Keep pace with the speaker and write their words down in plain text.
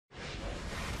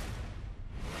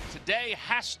Today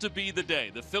has to be the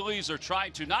day. The Phillies are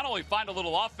trying to not only find a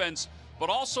little offense, but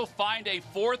also find a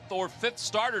fourth or fifth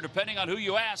starter, depending on who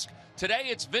you ask. Today,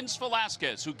 it's Vince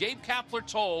Velasquez, who Gabe Kapler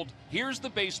told, here's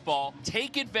the baseball,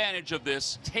 take advantage of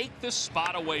this, take this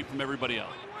spot away from everybody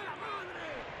else.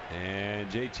 And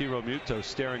JT Realmuto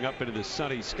staring up into the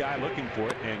sunny sky looking for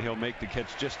it, and he'll make the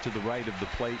catch just to the right of the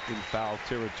plate in foul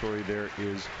territory. There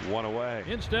is one away.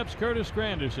 In steps Curtis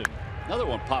Granderson. Another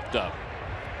one popped up.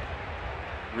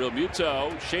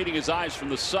 Realmuto shading his eyes from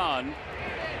the sun,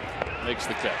 makes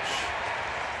the catch.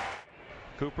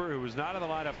 Cooper, who was not in the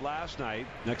lineup last night.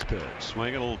 Next pitch,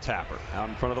 swing, a little tapper out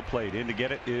in front of the plate. In to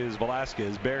get it is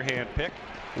Velasquez. Bare hand pick,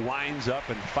 winds up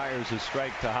and fires a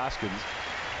strike to Hoskins.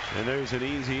 And there's an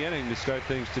easy inning to start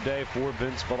things today for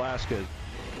Vince Velasquez.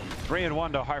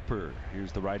 3-1 to Harper.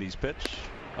 Here's the righty's pitch.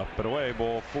 Up and away,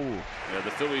 ball 4. Yeah,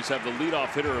 the Phillies have the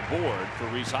leadoff hitter aboard for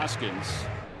Rhys Hoskins.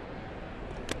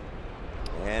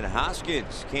 And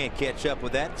Hoskins can't catch up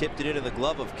with that. Tipped it into the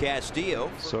glove of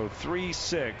Castillo. So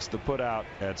 3-6 to put out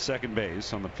at second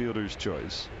base on the fielder's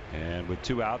choice. And with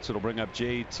 2 outs, it'll bring up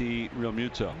JT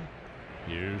Realmuto.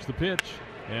 Here's the pitch.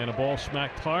 And a ball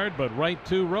smacked hard, but right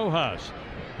to Rojas.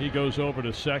 He goes over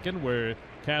to second where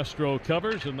Castro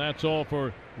covers, and that's all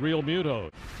for Realmuto.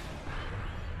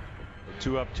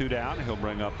 2 up, 2 down. He'll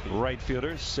bring up right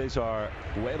fielder Cesar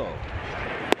Huelo.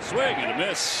 Swing and a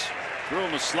miss. Threw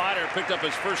him a slider, picked up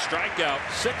his first strikeout.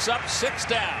 6 up, 6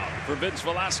 down for Vince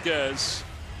Velasquez.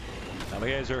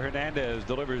 Eliezer Hernandez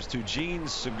delivers to Gene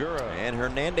Segura. And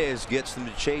Hernandez gets them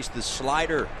to chase the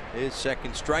slider. His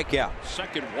second strikeout.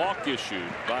 Second walk issued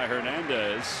by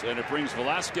Hernandez, and it brings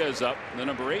Velasquez up, the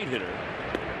number 8 hitter.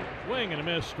 Swing and a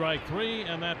miss, strike 3,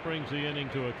 and that brings the inning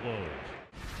to a close.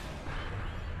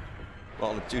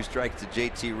 Ball and 2 strikes to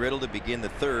JT Riddle to begin the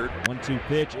third. 1-2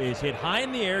 pitch is hit high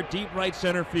in the air, deep right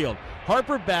center field.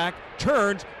 Harper back,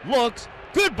 turns, looks.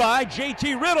 Goodbye,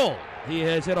 JT Riddle. He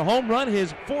has hit a home run,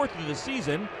 his 4th of the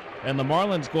season, and the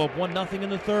Marlins go up 1-0 in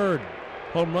the third.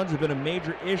 Home runs have been a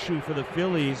major issue for the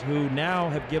Phillies, who now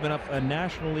have given up a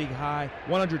National League high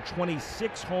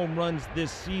 126 home runs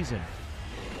this season.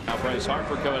 Now Bryce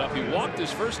Harper coming up. He walked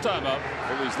his first time up.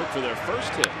 Phillies look for their first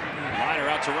hit. Liner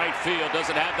out to right field,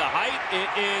 doesn't have the height. It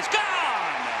is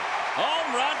gone.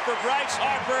 Home run for Bryce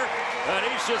Harper, and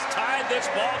he's just tied this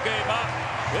ball game up.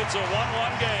 It's a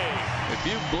 1-1 game. If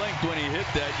you blinked when he hit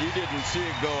that, you didn't see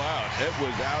it go out. It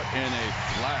was out in a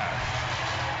flash.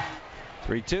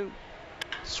 3-2.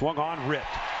 Swung on, ripped.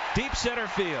 Deep center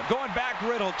field. Going back,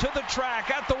 Riddle to the track.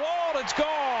 At the wall, it's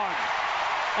gone.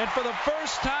 And for the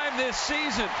first time this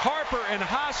season, Harper and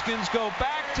Hoskins go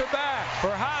back to back.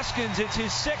 For Hoskins, it's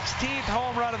his 16th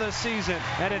home run of the season,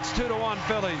 and it's 2-1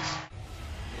 Phillies.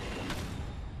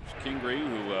 Kingery,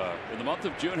 who in the month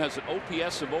of June has an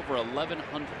OPS of over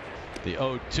 1,100. The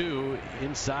 0-2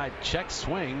 inside check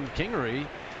swing. Kingery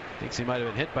thinks he might have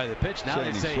been hit by the pitch. Now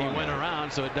they say he went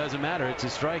around, so it doesn't matter. It's a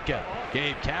strikeout.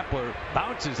 Gabe Kapler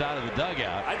bounces out of the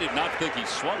dugout. I did not think he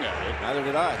swung at it. Neither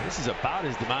did I. This is about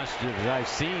as demonstrative as I've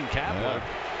seen Kapler.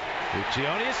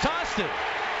 Uccione has tossed it.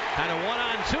 Kind of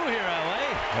 1-on-2 here, LA.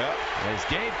 As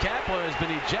Gabe Kapler has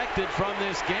been ejected from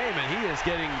this game, and he is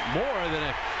getting more than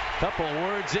a couple of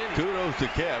words in. Kudos to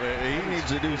Cap. He needs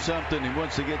to do something. He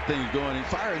wants to get things going. He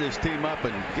fired his team up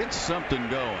and get something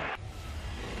going.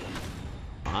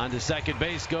 On to second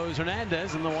base goes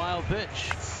Hernandez in the wild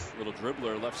pitch. Little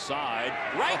dribbler left side,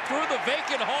 right through the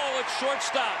vacant hole at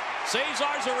shortstop.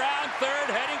 Cesar's around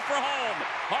third, heading for home.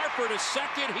 Harper to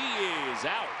second. He is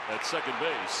out at second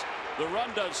base. The run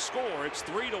does score. It's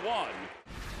 3-1.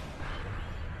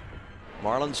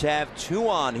 Marlins have 2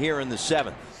 on here in the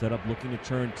 7th. Set up looking to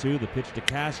turn 2. The pitch to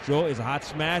Castro is a hot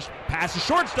smash. Pass to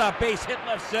shortstop base, hit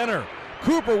left center.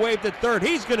 Cooper waved at third.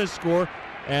 He's going to score.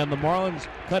 And the Marlins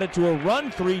cut it to a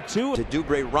run, 3-2. To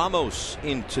Dubre Ramos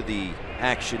into the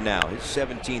action now, his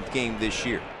 17th game this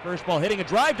year. First ball hitting a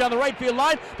drive down the right field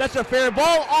line. That's a fair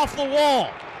ball off the wall.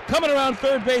 Coming around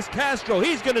third base, Castro.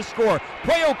 He's going to score.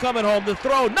 Puello coming home. The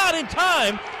throw not in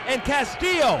time. And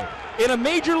Castillo, in a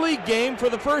major league game for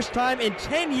the first time in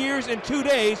 10 years and 2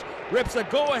 days, rips a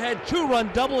go-ahead 2-run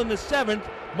double in the 7th.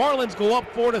 Marlins go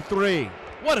up 4-3.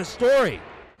 What a story.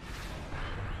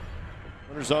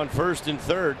 Runners on first and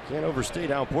third. Can't overstate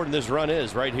how important this run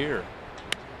is right here.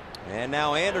 And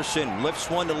now Anderson lifts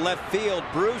one to left field.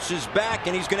 Bruce is back,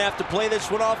 and he's going to have to play this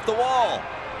one off the wall.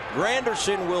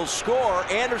 Granderson will score.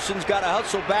 Anderson's got to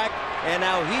hustle back, and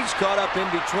now he's caught up in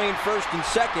between first and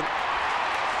second.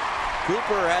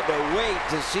 Cooper had to wait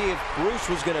to see if Bruce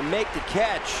was going to make the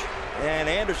catch, and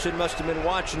Anderson must have been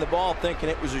watching the ball thinking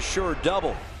it was a sure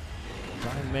double.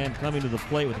 Giant man coming to the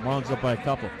plate with the Marlins up by a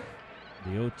couple.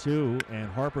 The 0-2, and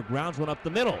Harper grounds one up the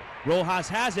middle. Rojas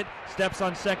has it, steps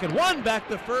on second, one back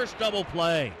to first, double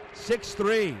play.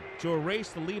 6-3 to erase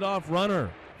the leadoff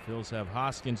runner. Phils have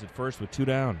Hoskins at first with 2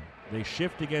 down. They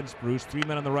shift against Bruce, 3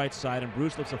 men on the right side, and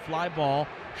Bruce lifts a fly ball,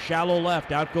 shallow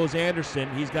left. Out goes Anderson.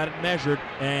 He's got it measured,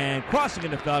 and crossing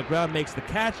into foul ground makes the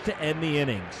catch to end the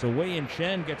inning. So Wei-Yin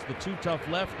Chen gets the 2 tough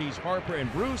lefties, Harper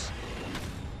and Bruce.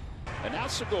 And now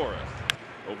Segura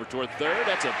over toward third.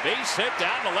 That's a base hit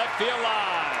down the left field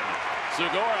line.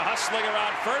 Segura hustling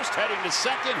around first, heading to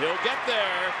second. He'll get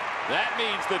there. That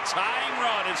means the tying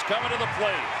run is coming to the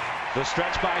plate. The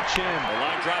stretch by Chen. The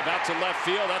line drive out to left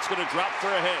field. That's going to drop for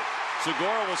a hit.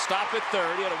 Segura will stop at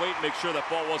third. He had to wait and make sure that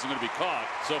ball wasn't going to be caught.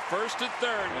 So first and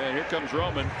third. And here comes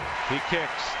Roman. He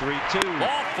kicks. 3-2.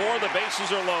 Ball 4. The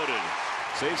bases are loaded.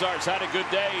 Cesar's had a good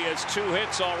day. He has 2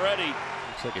 hits already.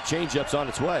 Looks like a changeup's on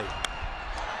its way.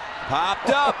 Popped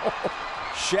up.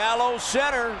 Shallow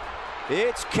center.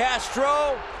 It's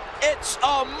Castro. It's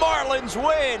a Marlins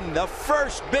win. The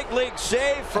first big league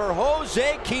save for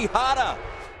Jose Quijada.